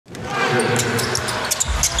Oh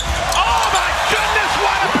my goodness,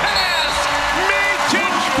 what a pass!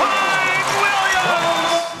 Micic finds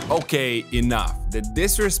Williams! Okay, enough. The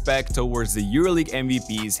disrespect towards the EuroLeague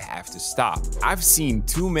MVPs have to stop. I've seen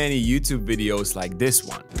too many YouTube videos like this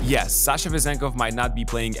one. Yes, Sasha Vezenkov might not be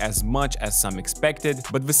playing as much as some expected,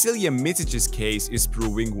 but Vasilije Micic's case is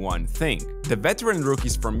proving one thing. The veteran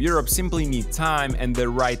rookies from Europe simply need time and the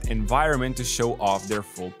right environment to show off their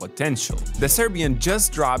full potential. The Serbian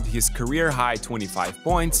just dropped his career-high 25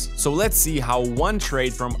 points, so let's see how one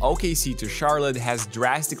trade from OKC to Charlotte has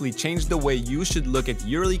drastically changed the way you should look at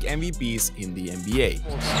EuroLeague MVPs in the NBA.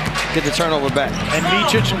 Get the turnover back. And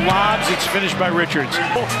Micic lobs, it's finished by Richards.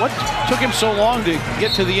 What took him so long to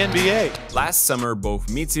get to the NBA? Last summer, both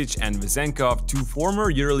Micic and Vezenkov, two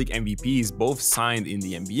former EuroLeague MVPs, both signed in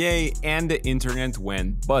the NBA, and the internet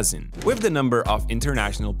went buzzing. With the number of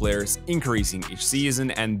international players increasing each season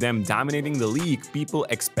and them dominating the league, people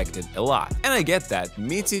expected a lot. And I get that,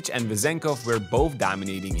 Micic and Vezenkov were both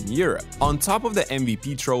dominating in Europe. On top of the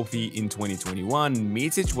MVP trophy in 2021,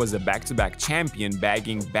 Micic was a back-to-back champion,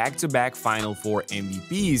 bagging back-to-back Final Four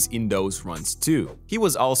MVPs in those runs too. He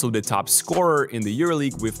was also the top scorer in the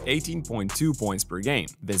EuroLeague with 18.2 points per game.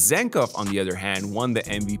 Vezenkov, on the other hand, won the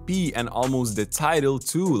MVP and almost the title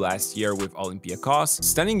too last year with Olympiacos,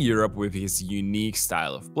 stunning Europe with his unique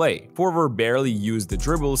style of play. Forward barely used the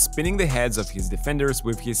dribble, spinning the heads of his defenders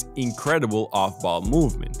with his incredible off-ball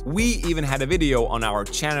movement. We even had a video on our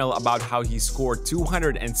channel about how he scored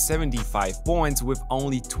 275 points with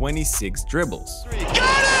only 26 dribbles.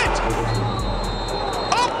 Got it!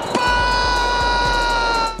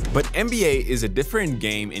 But NBA is a different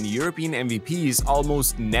game and European MVPs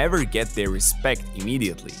almost never get their respect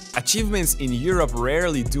immediately. Achievements in Europe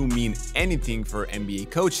rarely do mean anything for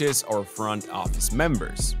NBA coaches or front office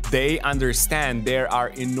members. They understand there are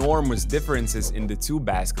enormous differences in the two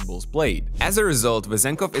basketballs played. As a result,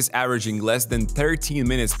 Vezenkov is averaging less than 13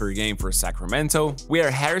 minutes per game for Sacramento,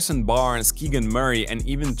 where Harrison Barnes, Keegan Murray, and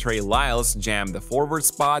even Trey Lyles jam the forward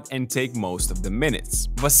spot and take most of the minutes.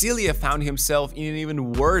 Vasilije found himself in an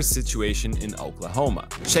even worse situation in Oklahoma.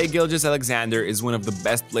 Shai Gilgeous-Alexander is one of the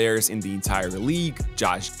best players in the entire league,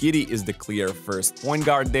 Josh Giddey is the clear first point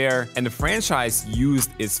guard there, and the franchise used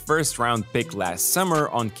its first-round pick last summer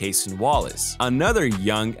on Cason Wallace, another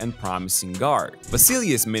young and promising guard.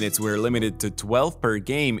 Vasilije's minutes were limited to 12 per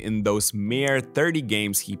game in those mere 30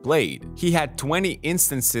 games he played. He had 20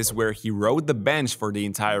 instances where he rode the bench for the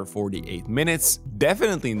entire 48 minutes,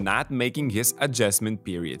 definitely not making his adjustment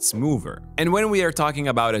period smoother. And when we are talking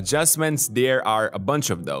about adjustments, there are a bunch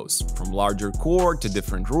of those, from larger court to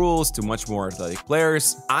different rules to much more athletic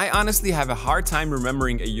players. I honestly have a hard time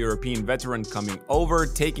remembering a European veteran coming over,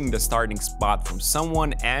 taking the starting spot from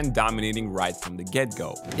someone and dominating right from the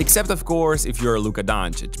get-go. Except of course if you're Luka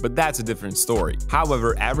Doncic, but that's a different story.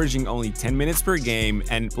 However, averaging only 10 minutes per game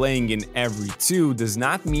and playing in every two does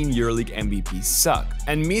not mean EuroLeague MVPs suck.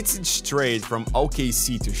 And Micic's trade from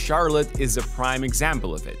OKC to Charlotte is a prime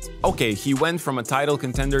example of it. Okay, he went from a title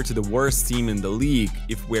contender to the worst team in the league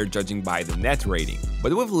if we're judging by the net rating.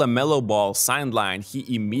 But with LaMelo Ball sidelined,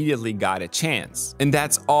 he immediately got a chance. And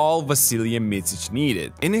that's all Vasilije Micic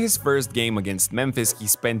needed. In his first game against Memphis, he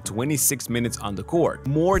spent 26 minutes on the court,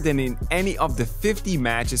 more than in any of the 50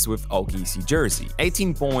 matches with OKC jersey.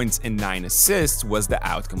 18 points and 9 assists was the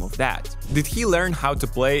outcome of that. Did he learn how to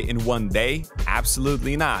play in one day?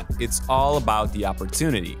 Absolutely not. It's all about the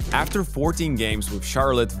opportunity. After 14 games with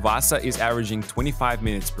Charlotte, Vasa is averaging 25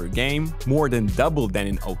 minutes per game, more than double than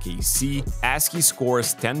in OKC, as he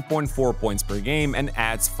scores 10.4 points per game and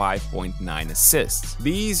adds 5.9 assists.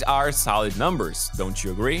 These are solid numbers, don't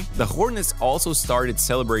you agree? The Hornets also started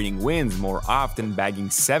celebrating wins more often, bagging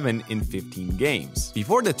 7 in 15 games.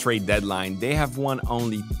 Before the trade deadline, they have won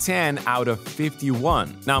only 10 out of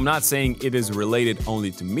 51. Now, I'm not saying it is related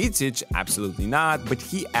only to Micic, absolutely not, but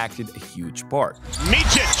he acted a huge part.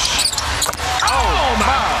 Micic! Oh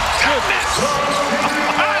my goodness!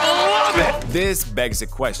 I love it! This begs a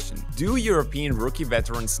question. Do European rookie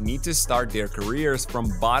veterans need to start their careers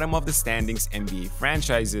from bottom of the standings NBA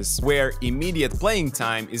franchises where immediate playing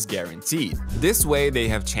time is guaranteed? This way they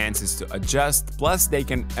have chances to adjust, plus they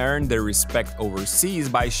can earn their respect overseas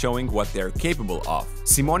by showing what they're capable of.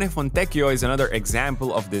 Simone Fontecchio is another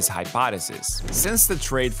example of this hypothesis. Since the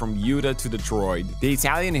trade from Utah to Detroit, the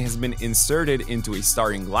Italian has been inserted into a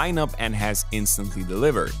starting lineup and has instantly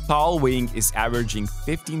delivered. Tall wing is averaging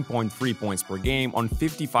 15.3 points points per game on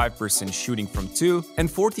 55% shooting from 2 and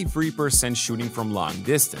 43% shooting from long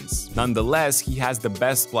distance. Nonetheless, he has the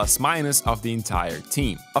best plus-minus of the entire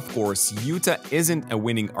team. Of course, Utah isn't a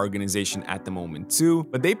winning organization at the moment too,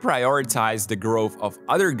 but they prioritize the growth of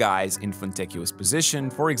other guys in Fontecchio's position,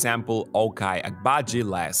 for example, Ochai Agbaji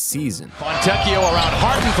last season. Fontecchio around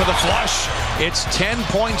Harden for the flush. It's 10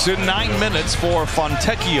 points in 9 minutes for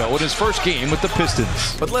Fontecchio in his first game with the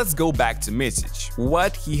Pistons. But let's go back to Micic.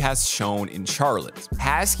 What he has shown in Charlotte.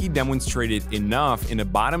 Has he demonstrated enough in a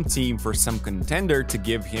bottom team for some contender to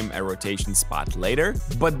give him a rotation spot later?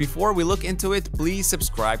 But before we look into it, please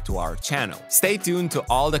subscribe to our channel. Stay tuned to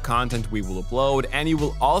all the content we will upload, and you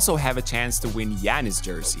will also have a chance to win Giannis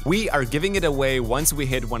jersey. We are giving it away once we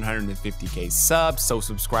hit 150k subs, so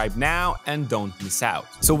subscribe now and don't miss out.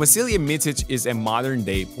 So Vasilije Micic is a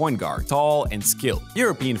modern-day point guard, tall and skilled.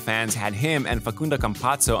 European fans had him and Facundo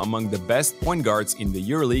Campazzo among the best point guards in the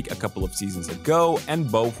EuroLeague a couple of seasons ago,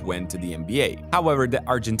 and both went to the NBA. However, the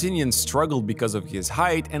Argentinian struggled because of his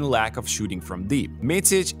height and lack of shooting from deep.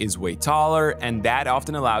 Micic is way taller, and that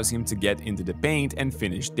often allows him to get into the paint and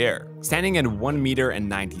finish there. Standing at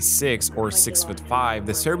 1m96 or 6'5",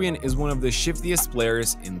 the Serbian is one of the shiftiest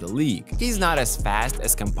players in the league. He's not as fast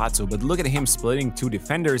as Campazzo, but look at him splitting two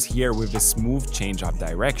defenders here with a smooth change of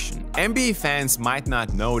direction. NBA fans might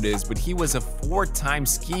not know this, but he was a 4-time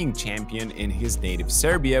skiing champion in his native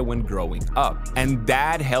Serbia when growing up, and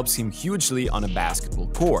that helps him hugely on a basketball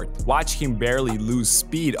court. Watch him barely lose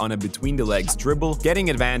speed on a between-the-legs dribble, getting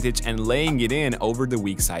advantage and laying it in over the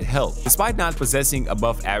weak side help. Despite not possessing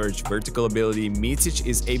above-average vertical ability, Micic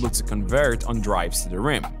is able to convert on drives to the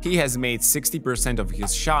rim. He has made 60% of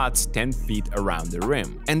his shots 10 feet around the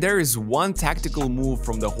rim. And there is one tactical move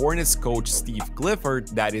from the Hornets coach Steve Clifford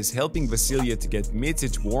that is helping Vasilije to get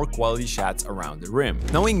Micic more quality shots around the rim.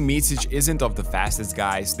 Knowing Micic isn't of the fastest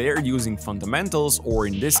guys, they are using fundamentals, or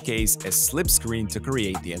in this case, a slip screen to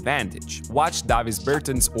create the advantage. Watch Davis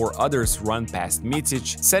Bertans or others run past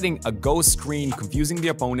Micic, setting a ghost screen, confusing the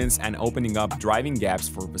opponents and opening up driving gaps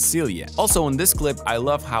for Vasilije. Also on this clip, I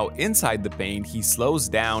love how inside the paint he slows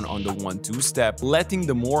down on the 1-2 step, letting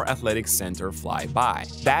the more athletic center fly by.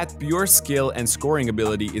 That pure skill and scoring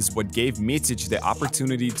ability is what gave Micic the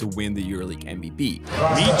opportunity to win the EuroLeague MVP.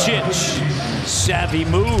 Micic, savvy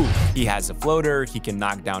move. He has a floater, he can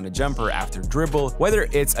knock down a jumper after dribble, whether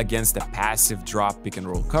it's against a passive drop pick and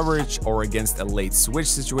roll coverage or against a late switch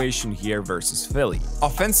situation here versus Philly.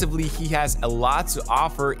 Offensively, he has a lot to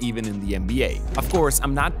offer even in the NBA. Of course,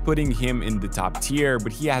 I'm not putting him in the top tier,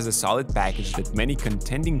 but he has a solid package that many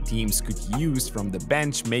contending teams could use from the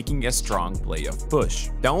bench, making a strong playoff push.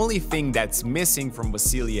 The only thing that's missing from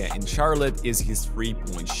Vasilije in Charlotte is his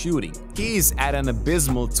three-point shooting. He is at an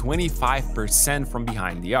abysmal 25% from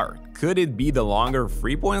behind the arc. Could it be the longer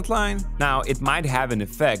three-point line? Now, it might have an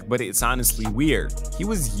effect, but it's honestly weird. He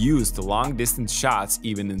was used to long-distance shots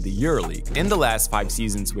even in the EuroLeague. In the last 5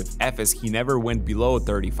 seasons with Efes, he never went below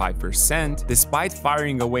 35%, despite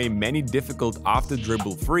firing away many difficult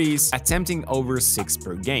off-the-dribble threes, attempting over 6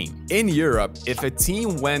 per game. In Europe, if a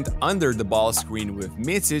team went under the ball screen with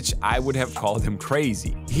Micic, I would have called him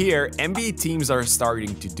crazy. Here, NBA teams are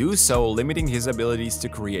starting to do so, limiting his abilities to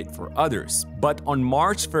create for others. But on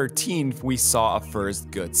March 13th, we saw a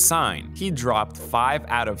first good sign. He dropped 5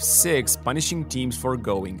 out of 6, punishing teams for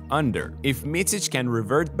going under. If Micic can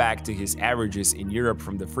revert back to his averages in Europe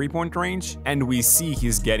from the three-point range, and we see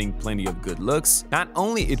he's getting plenty of good looks, not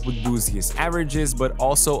only it would boost his averages, but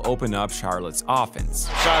also open up Charlotte's offense.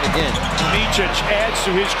 Shot again. Micic adds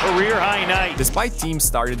to his career-high night. Despite teams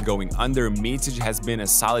started going under, Micic has been a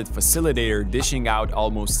solid facilitator, dishing out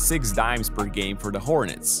almost 6 dimes per game for the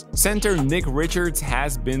Hornets. Center Nick Richards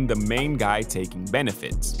has been the main guy taking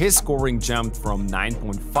benefits. His scoring jumped from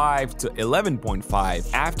 9.5 to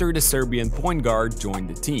 11.5 after the Serbian point guard joined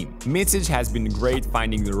the team. Micic has been great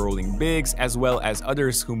finding the rolling bigs as well as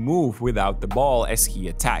others who move without the ball as he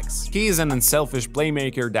attacks. He is an unselfish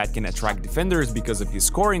playmaker that can attract defenders because of his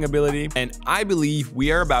scoring ability, and I believe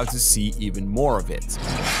we are about to see even more of it.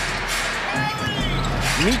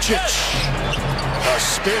 Micic, a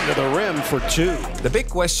spin to the rim for 2. The big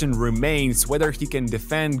question remains whether he can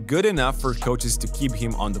defend good enough for coaches to keep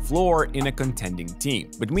him on the floor in a contending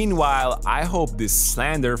team. But meanwhile, I hope this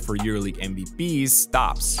slander for EuroLeague MVPs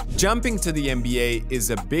stops. Jumping to the NBA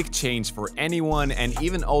is a big change for anyone, and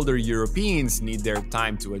even older Europeans need their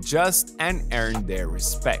time to adjust and earn their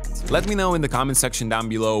respect. Let me know in the comment section down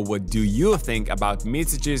below, what do you think about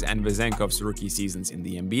Micic's and Vezenkov's rookie seasons in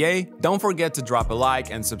the NBA? Don't forget to drop a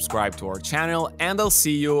like and subscribe to our channel, and I'll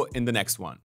see you in the next one.